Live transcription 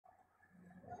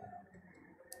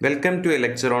Welcome to a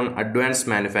lecture on Advanced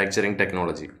Manufacturing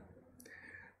Technology.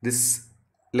 This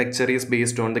lecture is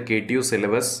based on the KTU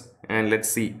syllabus and let's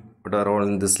see what are all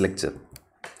in this lecture.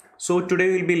 So today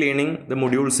we'll be learning the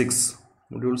module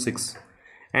 6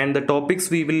 and the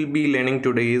topics we will be learning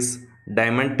today is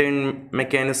diamond turn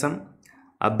mechanism,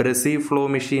 abrasive flow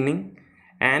machining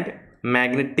and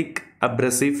magnetic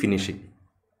abrasive finishing.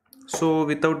 So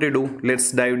without ado,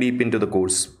 let's dive deep into the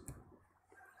course.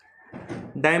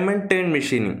 Diamond turn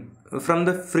machining. From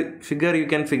the figure you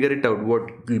can figure it out what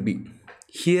it will be.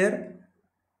 Here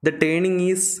the turning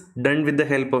is done with the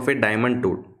help of a diamond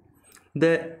tool.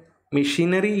 The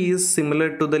machinery is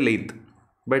similar to the lathe,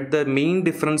 but the main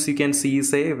difference you can see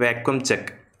is a vacuum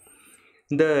chuck.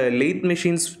 The lathe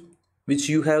machines which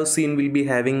you have seen will be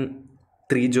having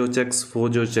 3-jaw chucks,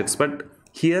 4-jaw chucks, but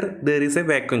here there is a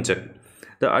vacuum chuck.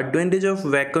 The advantage of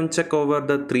vacuum chuck over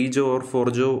the 3-jaw or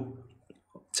 4-jaw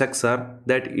chucks are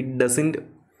that it doesn't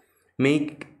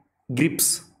make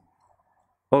grips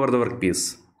over the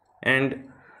workpiece, and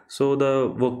so the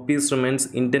workpiece remains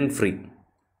indent free.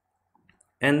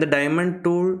 And the diamond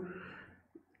tool,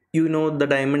 the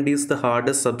diamond is the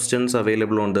hardest substance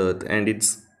available on the earth and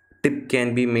its tip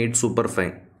can be made super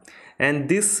fine, and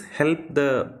this helps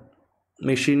the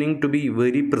machining to be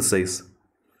very precise.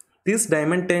 This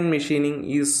diamond turn machining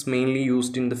is mainly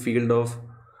used in the field of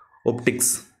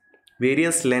optics.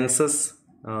 Various lenses,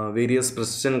 various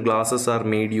precision glasses are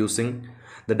made using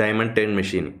the diamond turn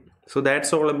machining. So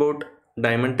that's all about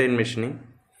diamond turn machining.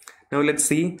 Now let's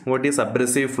see what is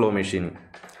abrasive flow machining.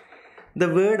 The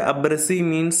word abrasive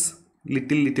means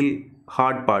little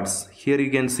hard parts. Here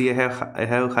you can see I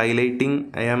am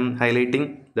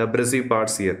highlighting the abrasive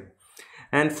parts here.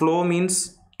 And flow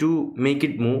means to make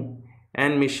it move,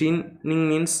 and machining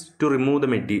means to remove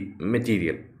the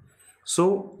material.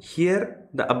 So here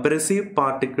the abrasive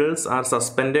particles are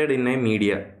suspended in a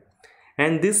media,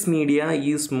 and this media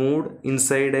is moved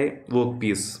inside a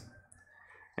workpiece,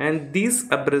 and these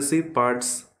abrasive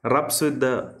parts rubs with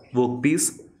the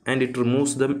workpiece and it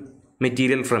removes the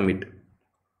material from it.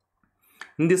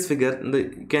 In this figure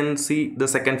you can see the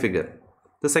second figure.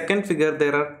 The second figure,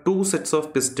 there are two sets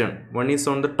of piston. One is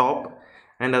on the top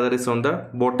and other is on the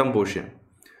bottom portion.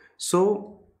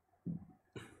 So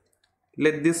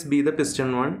let this be the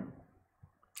piston 1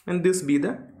 and this be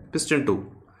the piston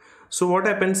 2. So what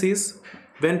happens is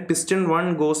when piston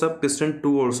 1 goes up, piston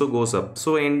 2 also goes up.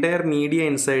 So entire media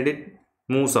inside it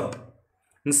moves up.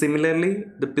 And similarly,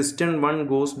 the piston 1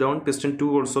 goes down, piston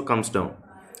 2 also comes down.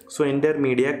 So entire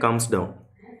media comes down.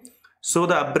 So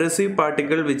the abrasive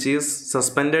particle which is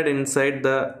suspended inside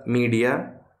the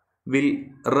media will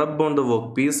rub on the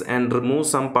workpiece and remove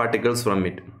some particles from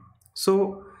it.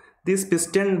 So this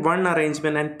piston 1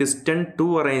 arrangement and piston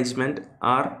 2 arrangement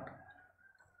are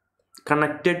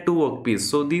connected to workpiece.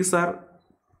 So these are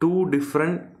two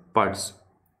different parts.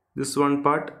 This one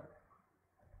part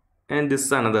and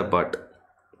this another part.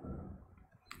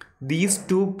 These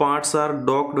two parts are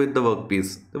docked with the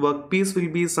workpiece. The workpiece will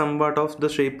be somewhat of the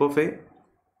shape of a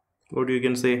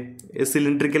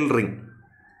cylindrical ring,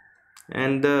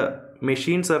 and the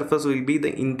machine surface will be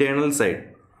the internal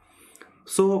side.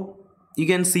 So you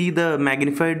can see the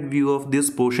magnified view of this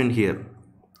portion here.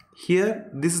 Here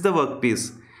this is the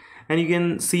workpiece, and you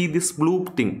can see this blue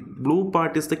thing. Blue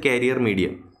part is the carrier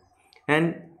medium,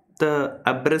 and the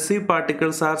abrasive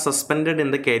particles are suspended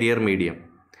in the carrier medium.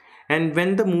 And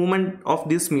when the movement of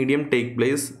this medium take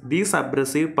place, these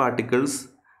abrasive particles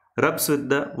rubs with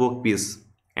the workpiece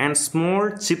and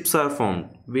small chips are formed.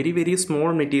 Very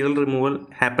small material removal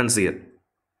happens here.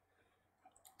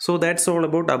 So that's all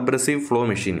about abrasive flow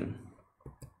machining.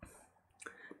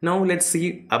 Now let's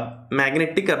see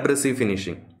magnetic abrasive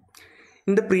finishing.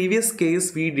 In the previous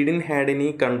case we didn't had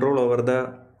any control over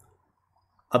the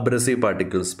abrasive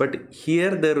particles, but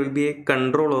here there will be a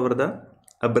control over the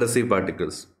abrasive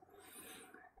particles.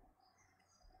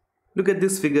 Look at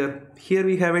this figure. Here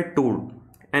we have a tool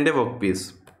and a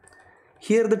workpiece.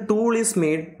 Here the tool is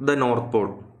made the north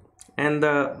pole and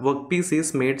the workpiece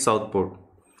is made south pole.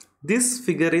 This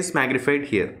figure is magnified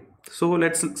here. So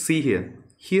let's see here.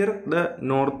 Here the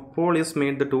north pole is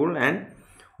made the tool and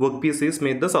workpiece is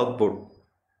made the south pole.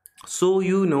 So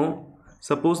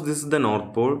suppose this is the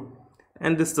north pole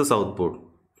and this is the south pole.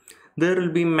 There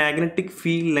will be magnetic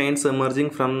field lines emerging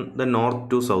from the north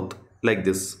to south like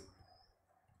this,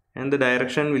 and the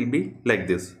direction will be like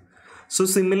this. So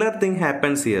similar thing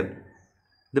happens here.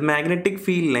 The magnetic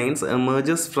field lines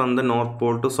emerges from the north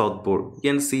pole to south pole.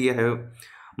 You can see I have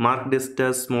marked this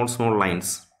as small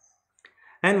lines.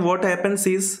 And what happens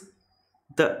is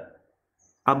the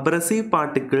abrasive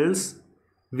particles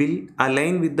will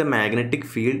align with the magnetic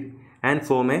field and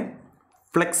form a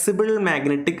flexible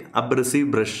magnetic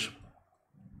abrasive brush.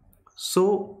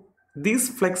 So this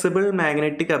flexible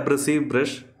magnetic abrasive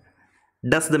brush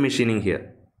does the machining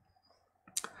here.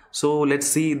 So let's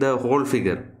see the whole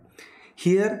figure.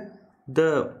 Here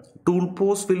the tool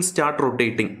post will start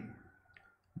rotating.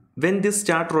 When this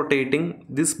start rotating,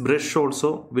 this brush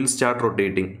also will start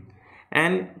rotating,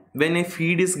 and when a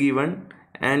feed is given,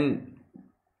 and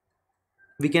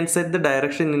we can set the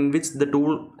direction in which the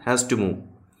tool has to move,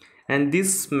 and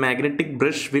this magnetic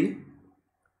brush will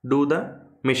do the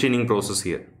machining process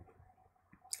here.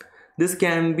 This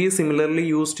can be similarly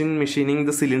used in machining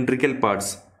the cylindrical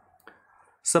parts.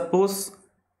 Suppose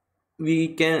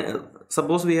we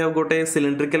have got a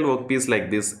cylindrical workpiece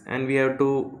like this and we have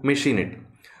to machine it.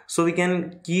 So we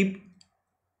can keep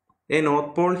a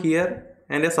north pole here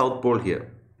and a south pole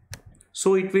here.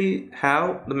 So it will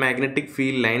have the magnetic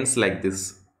field lines like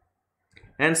this.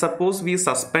 And suppose we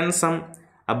suspend some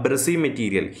abrasive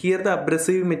material. Here the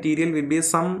abrasive material will be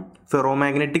some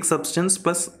ferromagnetic substance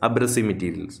plus abrasive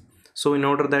materials. So in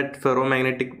order that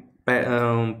ferromagnetic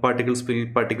particles will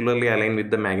particularly align with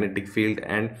the magnetic field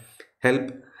and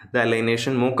help the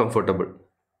alignation more comfortable.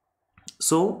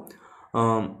 So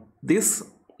this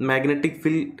magnetic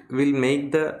field will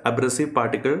make the abrasive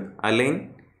particle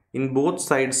align in both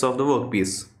sides of the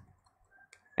workpiece,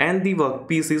 and the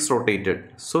workpiece is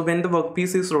rotated. So when the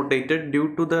workpiece is rotated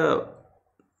due to the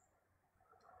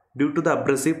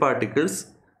abrasive particles,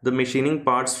 the machining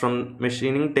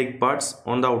take parts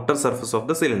on the outer surface of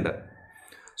the cylinder.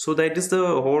 So that is the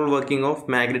whole working of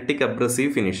magnetic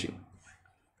abrasive finishing.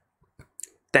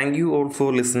 Thank you all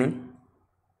for listening.